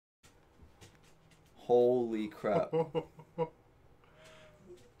Holy crap. Oh,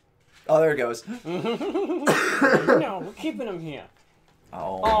 there it goes. No, we're keeping him here.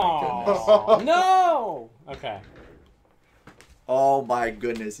 Oh, my goodness. No! Okay. Oh, my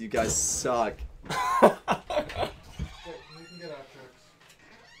goodness. You guys suck.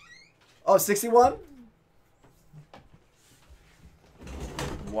 Oh, 61?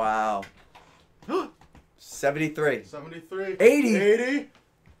 Wow. 73. 73. 80. 80.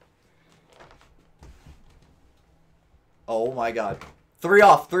 Oh, my God. 3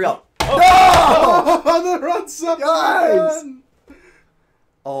 off. 3 off. Oh! No! The run suck. Guys!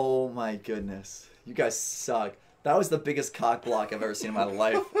 Oh, my goodness. You guys suck. That was the biggest cock block I've ever seen in my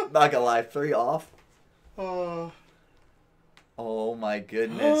life. Not gonna lie. 3 off. Oh, my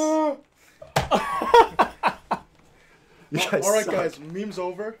goodness. You guys Alright, suck. guys. Meme's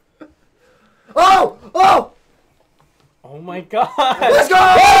over. Oh! Oh! Oh my god! Let's go!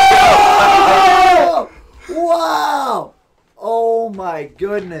 Wow! Oh my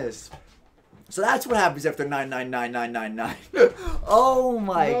goodness. So that's what happens after 999999. Oh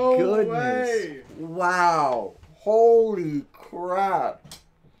my goodness. Way. Wow. Holy crap.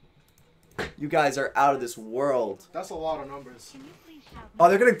 You guys are out of this world. That's a lot of numbers. Oh,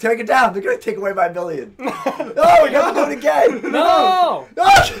 they're going to take it down. They're going to take away my million. Oh, we got to do it again. No! They're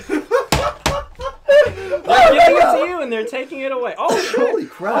giving it to you and they're taking it away. Oh, shit. Holy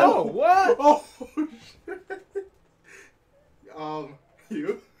crap. Oh, what? Oh, shit.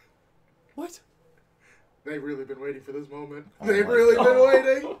 You? What? They've really been waiting for this moment. Oh They've my really God. been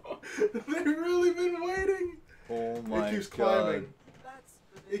waiting. They've really been waiting. Oh my It keeps God. climbing.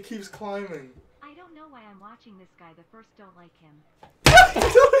 It keeps climbing. I don't know why I'm watching this guy. The first don't like him.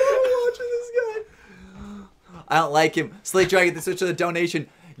 Watching this guy. I don't like him. Slate Dragon, thanks so much for the donation.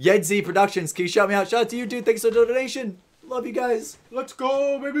 Yedzi Productions, can you shout me out? Shout out to you, dude. Thanks for the donation. Love you guys. Let's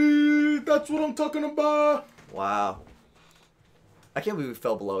go, baby. That's what I'm talking about. Wow. I can't believe we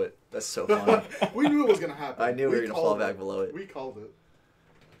fell below it. That's so funny. We knew it was going to happen. I knew we were going to fall called back below it. We called it.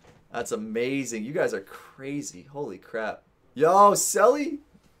 That's amazing. You guys are crazy. Holy crap. Yo, Selly.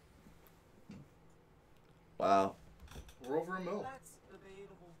 Wow. We're over $1 million.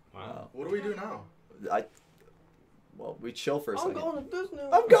 Wow. What do we do now? Well, we chill for a I'm second. going to Disney.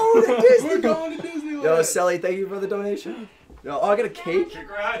 I'm going to Disney. We're going to Disneyland. Yo, Selly, thank you for the donation. Yo, oh, I got a cake.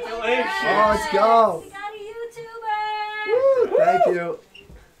 Congratulations! Oh, let's go. We got a YouTuber! Woo, thank you.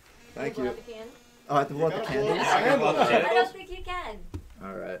 Thank Blow you. out the can? Oh, I have to blow out the You gotta candles? blow out the candles. I don't think you can.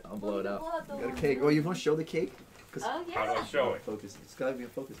 Alright, I'll blow it out. Blow out the Got a one. cake. Oh, you want to show the cake? Cause Oh, How do I yeah. show it? focus. It's gotta be in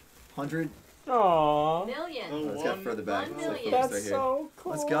focus. 100. Aww. Million. Oh, Let's get further back. 1 It's like million. focused That's right here. so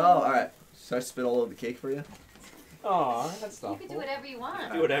cool. Let's go. Alright. Should I spit all over the cake for you? Aw, that's You not can do cool. whatever you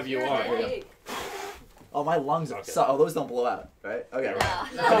want. Do whatever you You're want. a daddy. Oh, my lungs are Okay. suck. Oh, those don't blow out, right? Okay.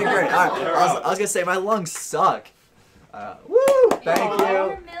 No. Okay, great. Alright. I was gonna say, my lungs suck. Woo! Thank Over you.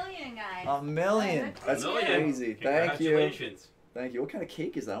 $1 million, guys. A million. That's Million. crazy. Thank you. Congratulations. Thank you. What kind of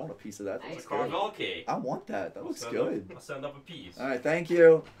cake is that? I want a piece of that. That Nice. looks It's a good. Carvel cake. I want that. That I'll looks send good. I'll send up a piece. All right. Thank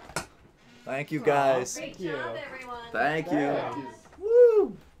you. Thank you, guys. Great you. job, everyone. Thank you. Yeah.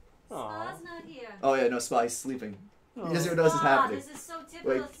 Woo! Aw. Spa's not here. Oh yeah, no, Spa. He's sleeping. He doesn't even know this is Spa, happening. this is so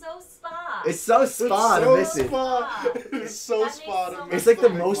typical. Wait. So Spa. It's so Spa to miss it. Spa. It's so That makes Spa so to much miss It's like the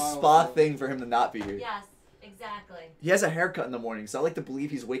sense. most Spa thing for him to not be here. Yes, exactly. He has a haircut in the morning, so I like to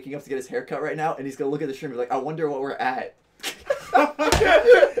believe he's waking up to get his haircut right now, and he's gonna look at the stream and be like, I wonder what we're at.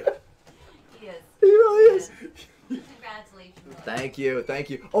 He is. He really is. Congratulations. Thank you, thank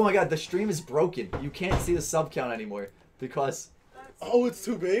you. Oh my god, the stream is broken. You can't see the sub count anymore because Oh, it's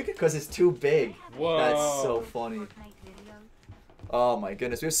too big? it's too big. Whoa. That's so funny. Oh my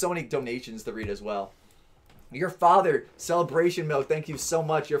goodness, we have so many donations to read as well. Your father, Celebration Milk, thank you so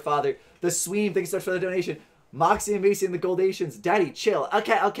much. Your father, the Sweem, thank you so much for the donation. Moxie and Macy and the Goldations, Daddy, chill.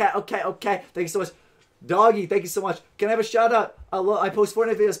 Okay. Thank you so much. Doggy, thank you so much. Can I have a shout out? I post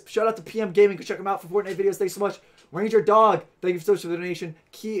Fortnite videos. Shout out to PM Gaming. Go check them out for Fortnite videos. Thanks so much. Ranger Dog, thank you so much for the donation.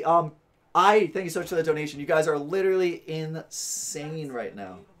 Thank you so much for the donation. You guys are literally insane right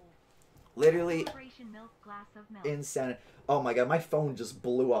now. Literally insane. Oh my god, my phone just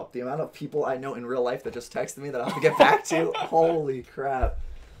blew up. The amount of people I know in real life that just texted me that I have to get back to. Holy crap.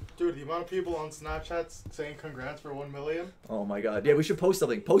 Dude, the amount of people on Snapchat saying congrats for 1 million. Oh my god. Yeah, we should post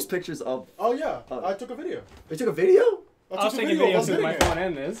something. Post pictures of... Oh, yeah. I took a video. We took a video? I was took a taking video videos of with my doing it. phone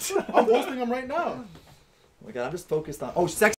and this. I'm posting them right now. Oh my god, I'm just focused on... Oh, sex...